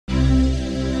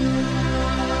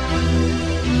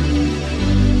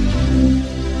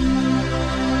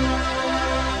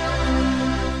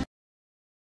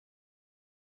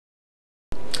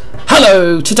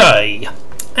Hello today,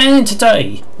 and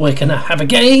today we're going to have a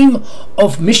game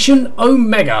of Mission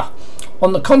Omega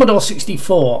on the Commodore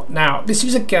 64. Now this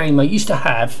is a game I used to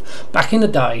have back in the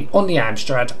day on the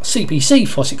Amstrad CPC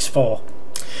 464.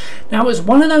 Now it was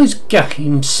one of those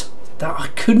games that I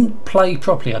couldn't play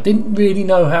properly. I didn't really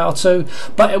know how to,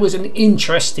 but it was an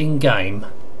interesting game.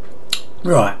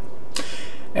 Right,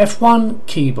 F1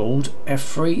 keyboard,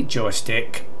 F3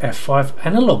 joystick, F5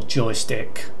 analog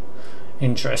joystick.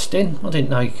 Interesting. I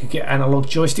didn't know you could get analog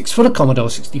joysticks for the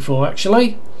Commodore 64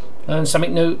 actually. Learn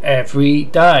something new every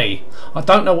day. I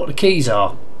don't know what the keys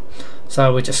are,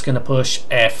 so we're just going to push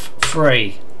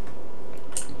F3.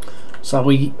 So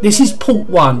this is port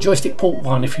 1, joystick port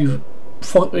 1 if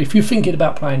you're thinking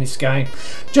about playing this game.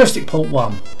 Joystick port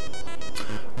 1.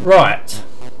 Right.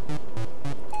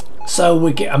 So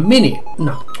we get a minute.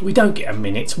 No, we don't get a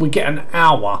minute. We get an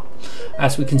hour.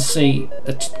 As we can see,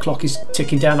 the clock is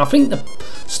ticking down. I think the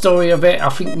story of it, I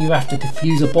think you have to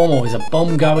defuse a bomb, or is a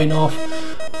bomb going off.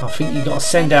 I think you got to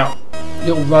send out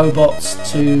little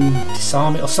robots to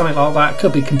disarm it or something like that.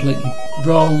 Could be completely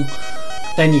wrong.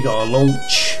 Then you got to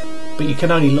launch, but you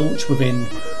can only launch within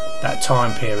that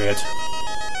time period.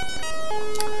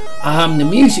 The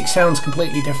music sounds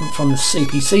completely different from the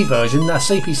CPC version. The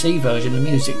CPC version, the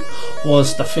music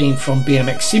was the theme from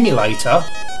BMX Simulator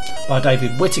by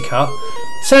David Whittaker.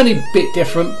 It sounded a bit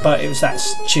different, but it was that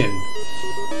tune.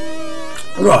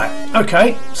 Right,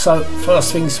 okay, so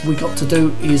first things we got to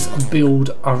do is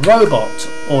build a robot,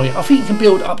 or I think you can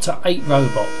build up to 8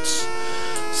 robots.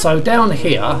 So down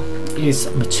here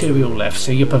is material left,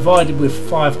 so you're provided with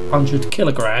 500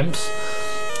 kilograms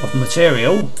of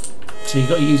material. So you've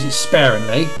got to use it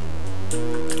sparingly.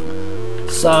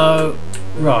 So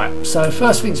right, so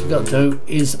first things we've got to do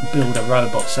is build a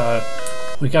robot. So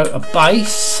we go to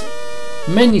base.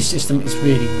 Menu system is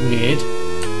really weird.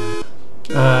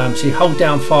 So you hold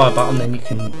down fire button, then you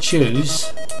can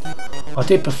choose. I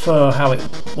did prefer how it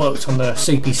worked on the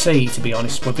CPC, to be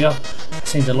honest with you. It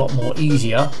seemed a lot more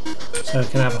easier. So we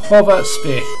can have a hover,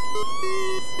 spear,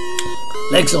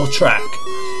 legs or track.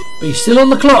 But you're still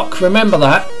on the clock, remember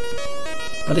that.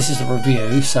 But this is a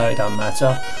review, so it doesn't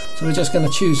matter. So we're just going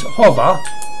to choose hover.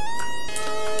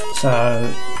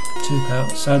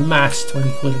 So mass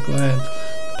 20 kilogram,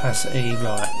 capacity,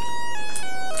 right.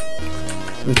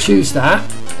 We'll choose that.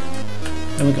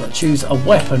 Then we've got to choose a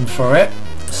weapon for it.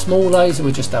 Small laser,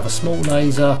 we just have a small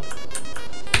laser.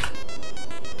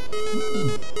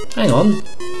 Hang on.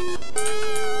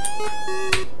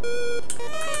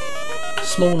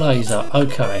 Small laser,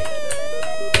 okay.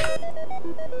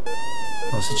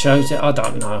 I chose it, I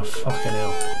don't know, fucking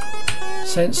hell.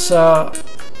 Sensor,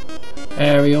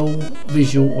 aerial,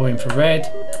 visual or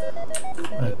infrared.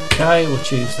 Okay, we'll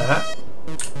choose that.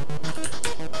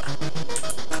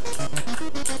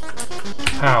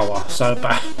 Power, so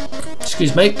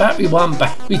excuse me, battery 1,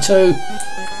 battery 2,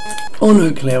 or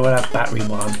nuclear, we'll have battery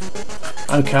 1.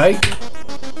 Okay,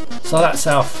 so that's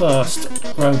our first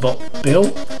robot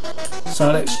built.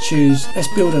 So let's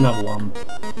build another one.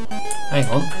 Hang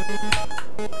on.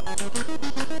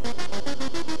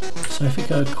 So if you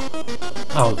go,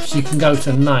 so you can go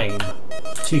to name.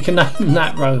 So you can name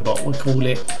that robot. We'll call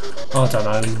it, I don't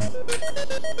know,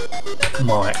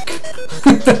 Mike.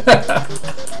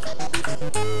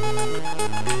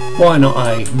 Why not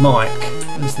a Mike?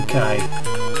 There's the K.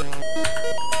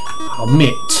 Oh,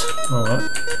 Mitt. Alright.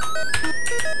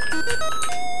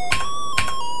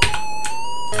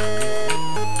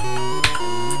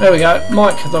 There we go,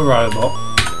 Mike the robot.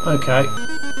 Okay.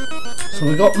 So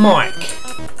we got Mike.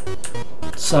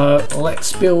 So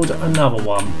let's build another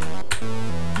one.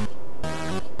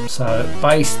 So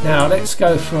base, now let's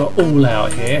go for all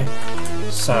out here.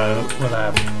 So we'll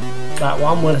have that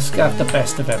one, we'll just have the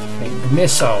best of everything.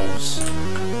 Missiles.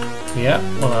 Yeah,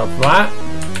 we'll have that.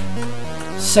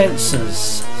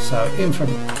 Sensors. So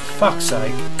fuck's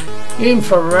sake.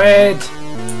 Infrared.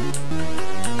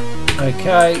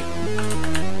 Okay.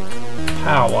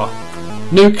 Power.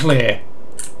 Nuclear.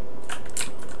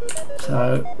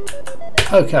 So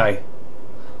okay,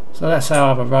 so that's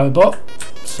our other robot.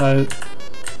 So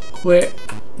quit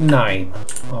name.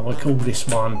 Oh, we'll call this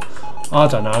one, I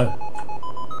don't know.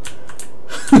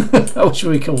 What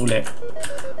should we call it?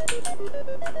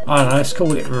 I don't know, let's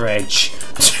call it Reg.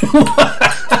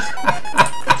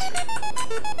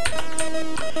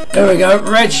 There we go,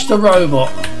 Reg the robot.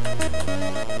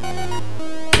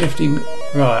 50,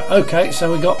 right, okay,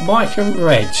 so we got Mike and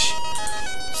Reg.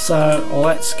 So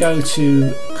let's go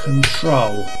to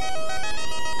control.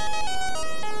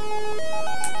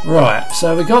 Right,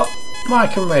 so we got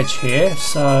Mike and Reg here.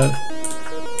 So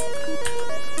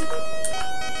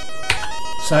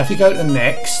So if you go to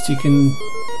next, you can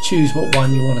choose what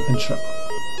one you want to control.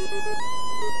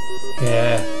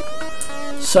 Yeah.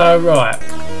 So right.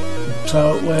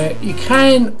 So where you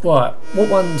can, right, what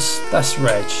one's, that's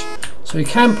reg. So you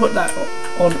can put that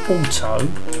on auto.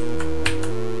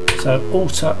 So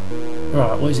auto,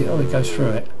 right, what is it? Oh, it goes through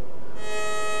it.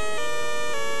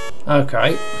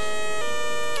 Okay.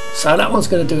 So that one's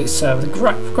going to do itself. The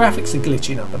graphics are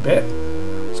glitching up a bit.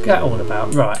 Let's get on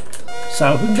about. Right.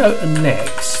 So we can go to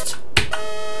next.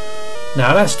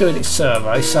 Now that's doing its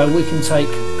survey, so we can take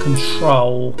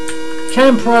control.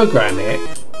 Can program it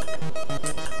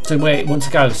to where it wants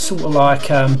to go, sort of like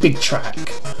big track.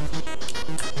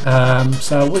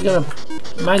 So we're going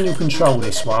to manual control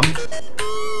this one.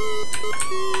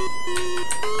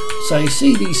 So you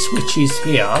see these switches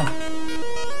here.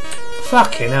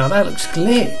 Fucking hell, that looks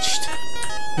glitched.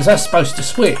 Because that's supposed to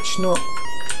switch, not.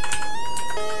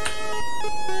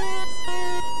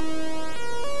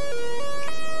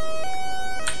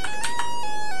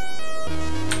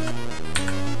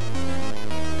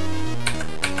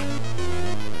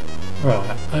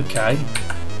 Right, okay.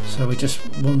 So we just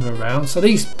wander around. So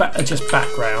these are just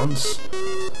backgrounds.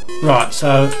 Right,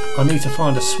 so I need to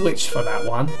find a switch for that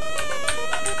one.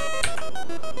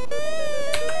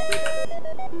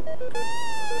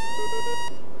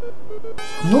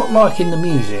 I'm not liking the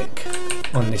music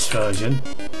on this version.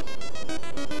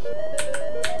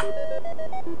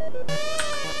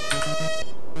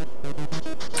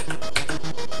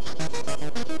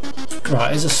 Right,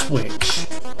 there's a switch.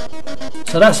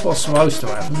 So that's what's supposed to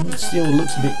happen. It still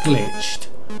looks a bit glitched.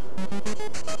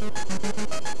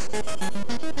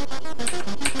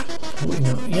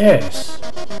 Yes.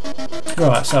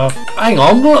 Right, so hang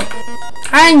on, look.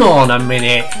 Hang on a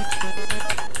minute.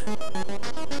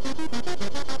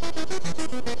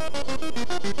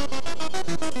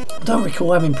 I don't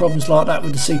recall having problems like that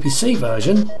with the CPC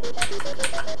version.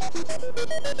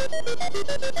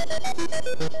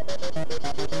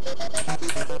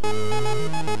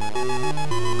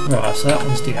 Right, so that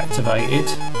one's deactivated.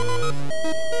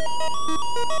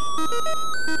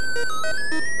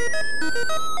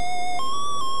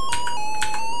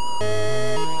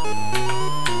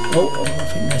 Oh, I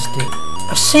think that's it.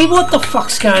 I see what the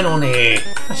fuck's going on here.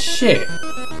 That's shit.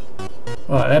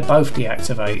 Right, they're both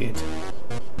deactivated.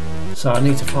 So I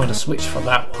need to find a switch for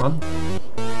that one.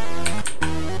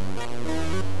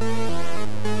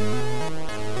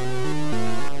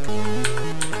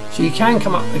 So you can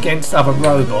come up against other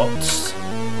robots.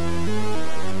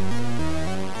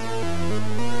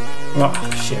 Right,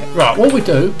 oh shit. Right, what we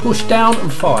do, push down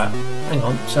and fire. Hang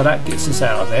on, so that gets us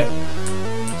out of it.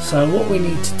 So what we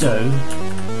need to do,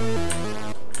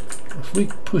 if we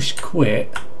push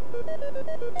quit,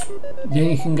 then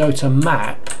you can go to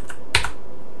map.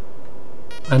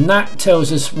 And that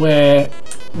tells us where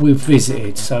we've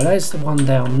visited. So there's the one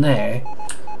down there.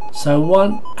 So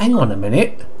one, hang on a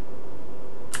minute.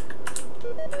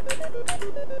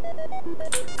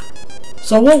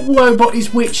 So what robot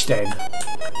is which then?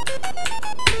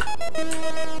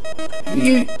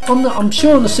 I'm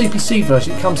sure on the CPC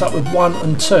version it comes up with 1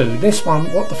 and 2. This one,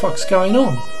 what the fuck's going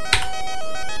on?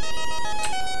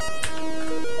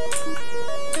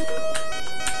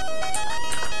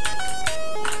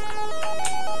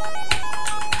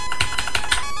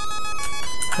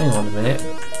 Hang on a minute.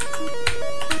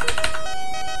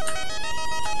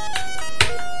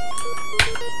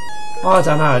 I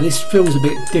don't know, this feels a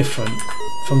bit different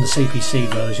from the CPC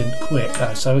version. Quit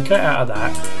that. So we get out of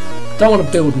that. Don't want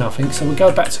to build nothing, so we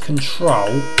go back to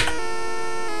control.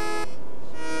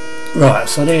 Right,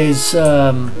 so there's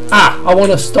I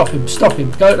want to stop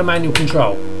him. Go to manual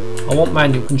control. I want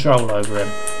manual control over him.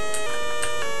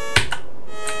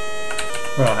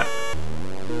 Right.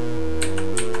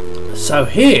 So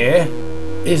here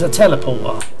is a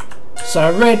teleporter.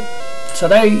 So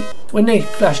when they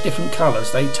flash different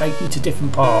colours, they take you to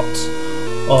different parts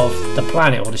of the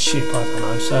planet or the ship, I don't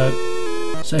know.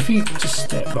 So if you just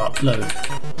step right, blue.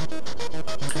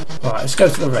 Right, let's go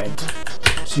to the red.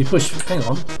 So you push, hang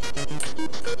on.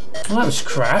 Well, that was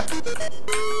crap.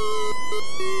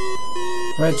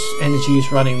 Red's energy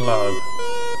is running low.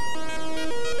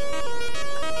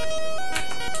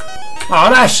 Oh,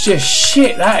 that's just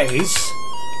shit, that is.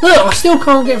 Look, I still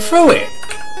can't get through it.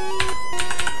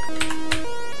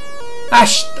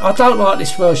 I don't like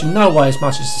this version, no way as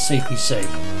much as the CPC.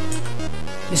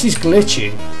 This is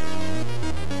glitching.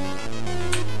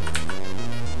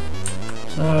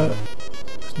 So,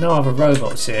 there's no other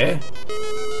robots here.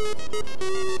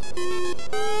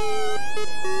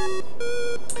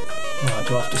 Right,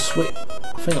 do I have to switch? I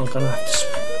think I'm going to have to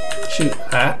shoot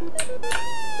that.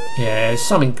 Yeah, there's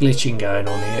something glitching going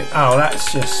on here. Oh,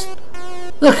 that's just...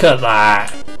 Look at that!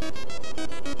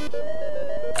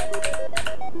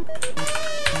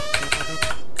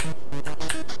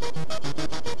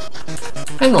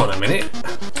 Hang on a minute.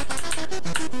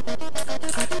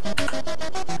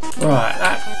 Right,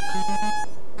 that...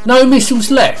 No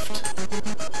missiles left.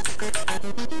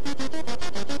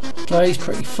 So he's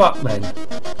pretty fucked then.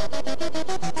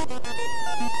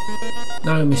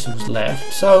 No missiles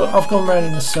left. So I've gone round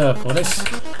in a circle.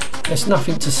 There's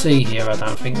nothing to see here, I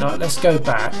don't think. Right, let's go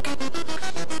back.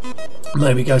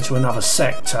 Maybe go to another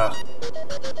sector.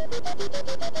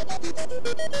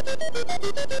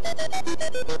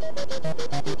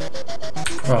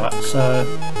 Right, so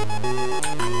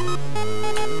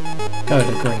go to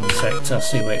the green sector,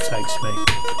 see where it takes me.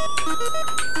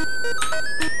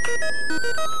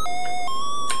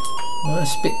 Well,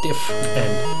 that's a bit different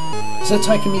then. Is that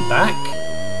taking me back?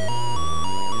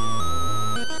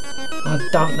 I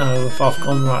don't know if I've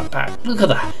gone right back. Look at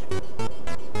that.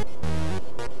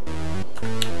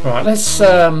 Right, let's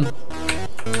down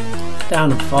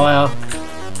and fire.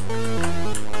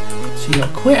 So you got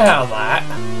to quit out of that.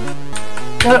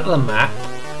 Go to the map.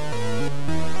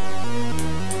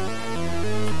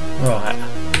 Right.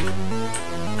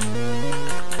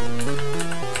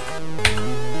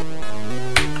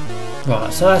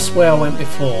 Right, so that's where I went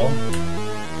before.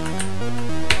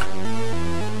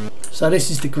 So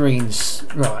this is the greens.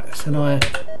 Right, so now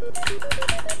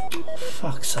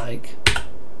fuck's sake.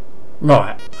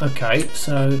 Right, okay,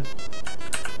 so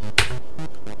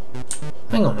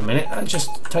hang on a minute, that just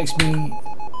takes me,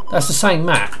 that's the same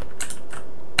map.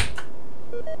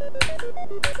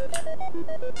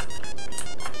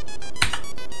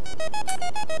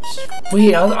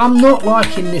 I'm not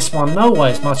liking this one no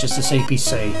way as much as the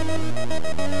CPC.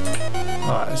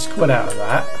 Right, let's quit out of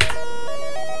that.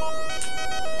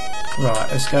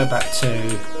 Right, let's go back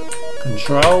to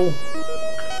control.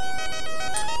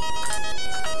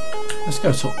 Let's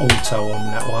go to auto on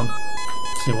that one,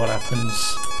 see what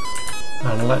happens.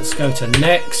 And let's go to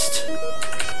next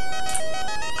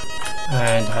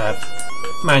and have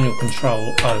manual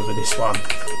control over this one.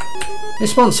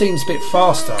 This one seems a bit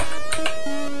faster.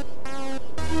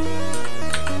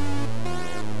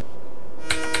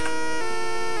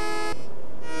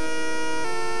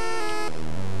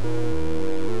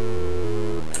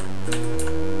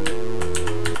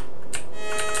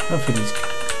 Nothing is.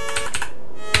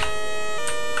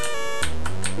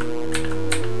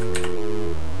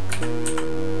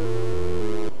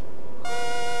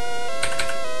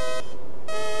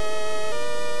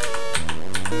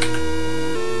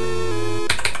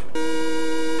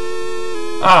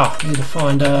 Need to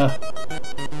find a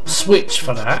switch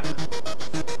for that.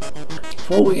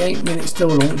 48 minutes till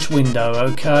launch window,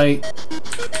 okay.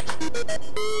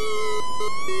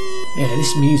 Yeah,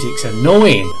 this music's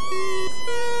annoying.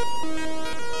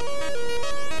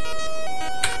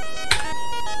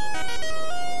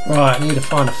 Right, I need to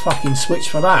find a fucking switch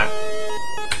for that.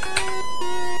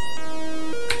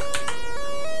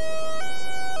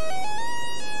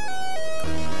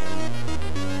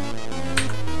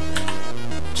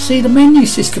 See, the menu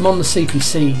system on the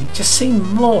CPC just seemed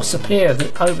more superior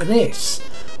than over this.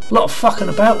 A lot of fucking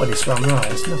about with this one, right?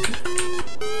 It's nothing.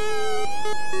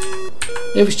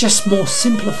 It was just more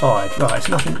simplified, right? It's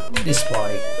nothing this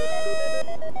way.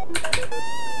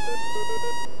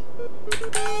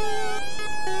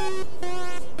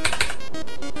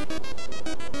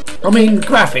 I mean,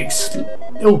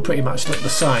 graphics all pretty much look the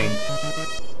same.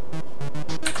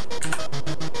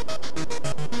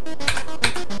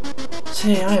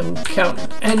 See, I haven't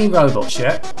counted any robots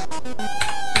yet.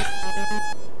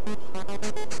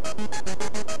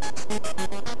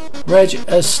 Reg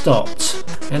has stopped.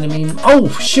 Enemy. Oh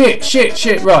shit! Shit!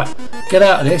 Shit! Right, get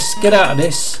out of this. Get out of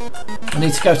this. I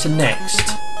need to go to next.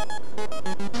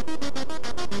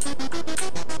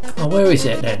 Oh, where is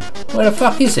it then? Where the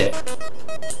fuck is it?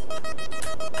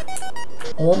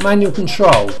 I want manual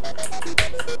control.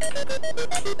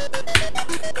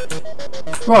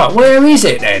 Right, where is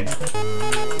it then?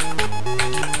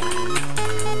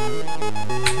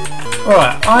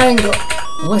 Right, I ain't got...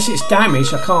 Unless it's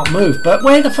damaged, I can't move. But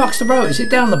where the fuck's the road? Is it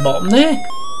down the bottom there?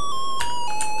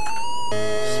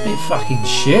 It's a bit fucking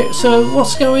shit. So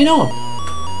what's going on?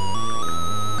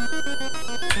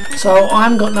 So I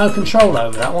haven't got no control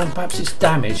over that one. Perhaps it's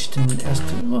damaged and it has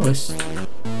to... Well, it's...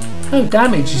 No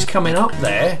damage is coming up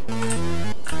there.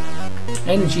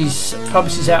 Energy's...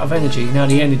 Publish is out of energy. Now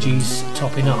the energy's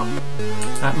topping up.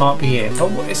 That might be it.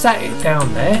 But is that it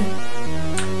down there?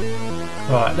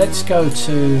 Right, let's go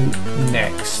to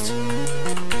next.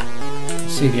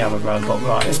 See the other robot.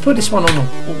 Right, let's put this one on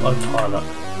autopilot.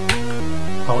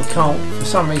 Oh, it can't. For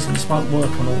some reason, this won't work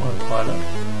on autopilot.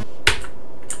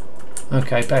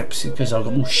 Okay, perhaps because I've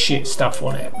got all shit stuff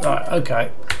on it. Right,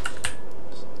 okay.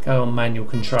 Go on manual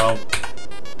control.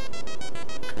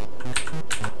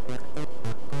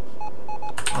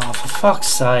 Oh, for fuck's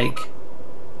sake.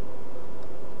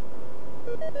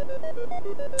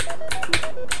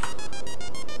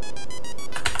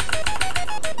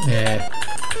 Yeah.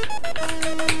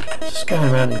 Just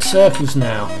going around in circles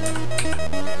now.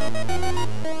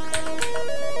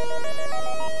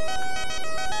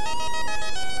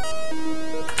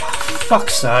 For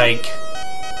fuck's sake.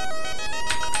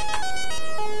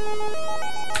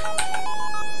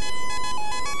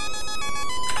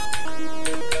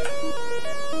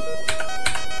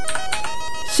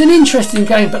 It's an interesting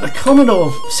game, but the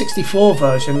Commodore 64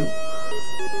 version,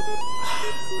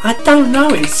 I don't know,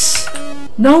 it's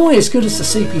nowhere as good as the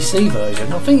CPC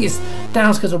version. I think it's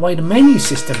down because of the way the menu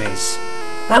system is.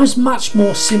 That was much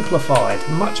more simplified,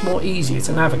 much more easier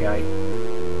to navigate.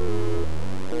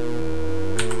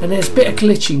 And there's a bit of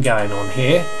glitching going on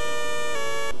here.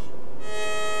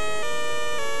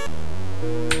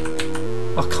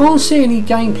 I can't see any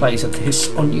gameplays of this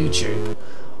on YouTube.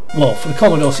 Well, for the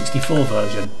Commodore 64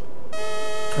 version.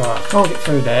 Right, I can't get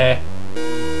through there.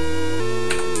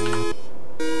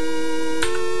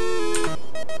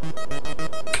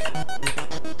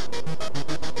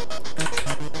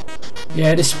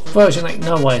 Yeah, this version ain't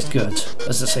no way as good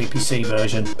as the CPC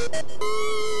version.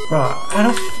 Right,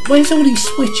 and where's all these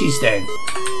switches then?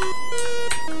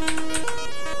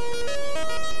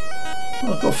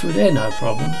 Well, I've got through there no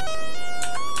problem.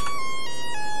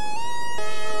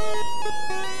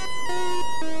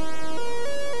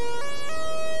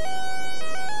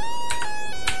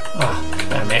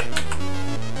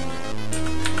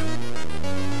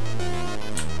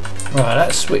 Right,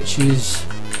 that switches.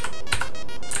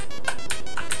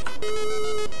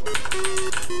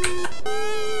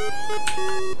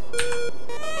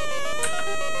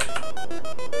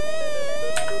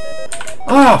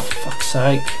 Ah, for fuck's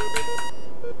sake.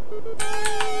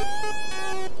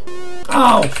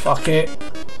 Oh, fuck it.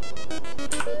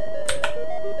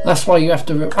 That's why you have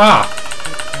to.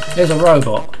 There's a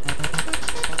robot.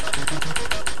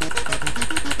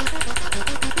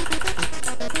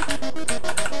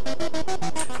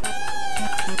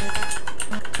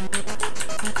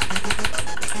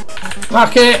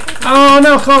 Fuck it! Oh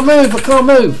no, I can't move, I can't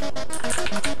move!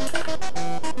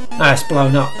 Ah, it's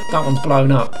blown up. That one's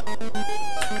blown up.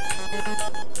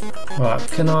 Right,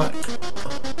 can I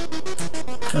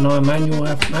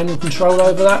have manual control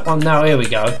over that one? No, here we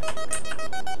go.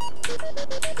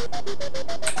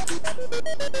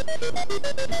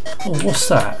 Oh, what's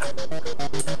that?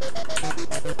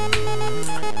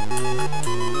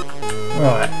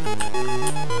 Right.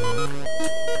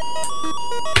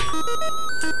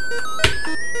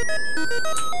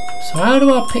 So how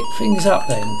do I pick things up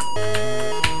then?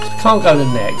 So I can't go to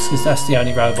next because that's the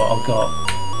only robot I've got.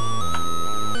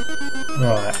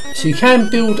 Right, so you can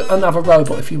build another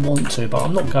robot if you want to, but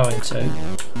I'm not going to.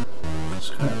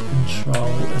 Scrap control.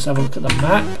 Let's have a look at the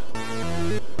map.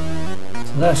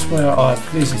 So that's where I've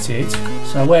visited.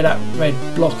 So where that red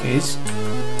block is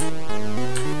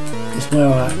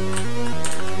where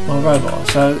my robot.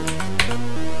 So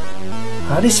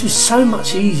this was so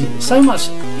much easier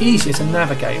to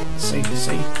navigate the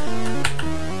CPC.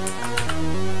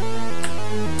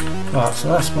 Right, so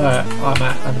that's where I'm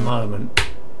at the moment.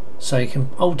 So you can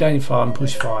hold down fire and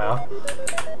push fire.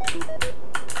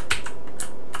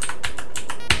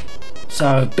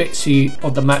 So bits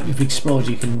of the map you've explored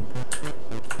you can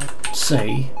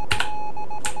see.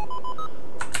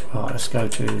 Right, let's go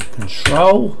to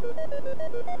control.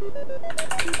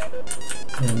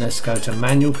 And let's go to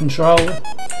manual control.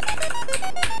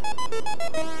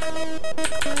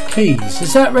 Keys.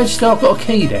 Does that register? I've got a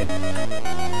key then.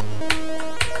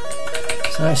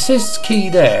 So it says key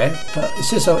there, but it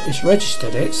says it's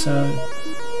registered it, so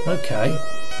okay.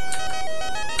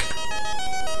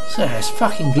 So it's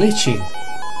fucking glitching.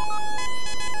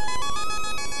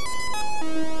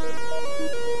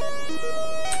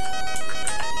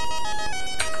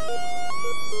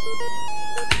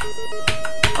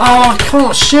 Oh, I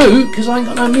can't shoot because I ain't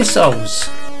got no missiles.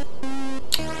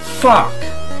 Fuck.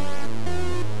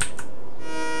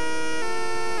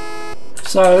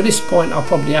 So at this point I'll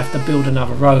probably have to build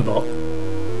another robot.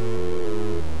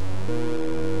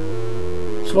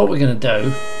 So what we're going to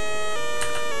do,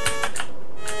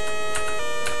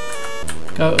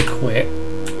 go to quit.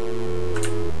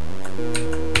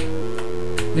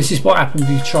 This is what happens if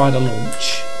you try to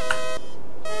launch.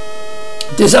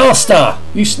 Disaster!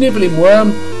 You snivelling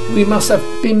worm, we must have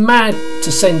been mad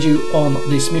to send you on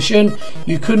this mission.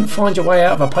 You couldn't find your way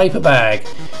out of a paper bag.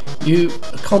 You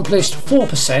accomplished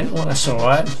 4%. Well, that's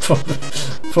alright. For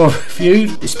a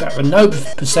review, it's better than no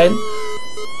percent.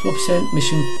 4%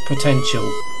 mission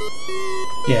potential.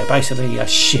 Yeah, basically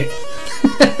shit.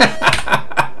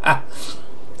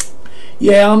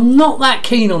 Yeah, I'm not that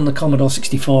keen on the Commodore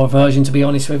 64 version, to be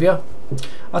honest with you.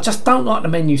 I just don't like the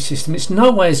menu system. It's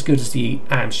no way as good as the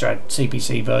Amstrad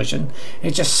CPC version.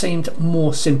 It just seemed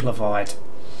more simplified.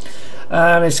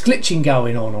 There's glitching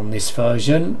going on this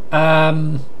version.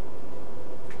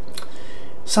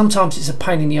 Sometimes it's a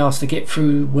pain in the ass to get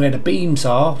through where the beams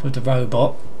are with the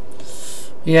robot.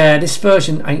 Yeah, this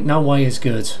version ain't no way as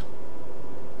good.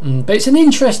 But it's an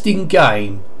interesting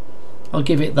game. I'll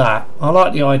give it that. I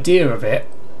like the idea of it,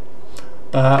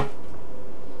 but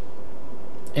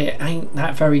it ain't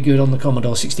that very good on the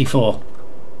Commodore 64.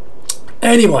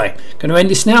 Anyway, going to end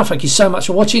this now. Thank you so much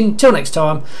for watching. Till next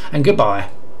time, and goodbye.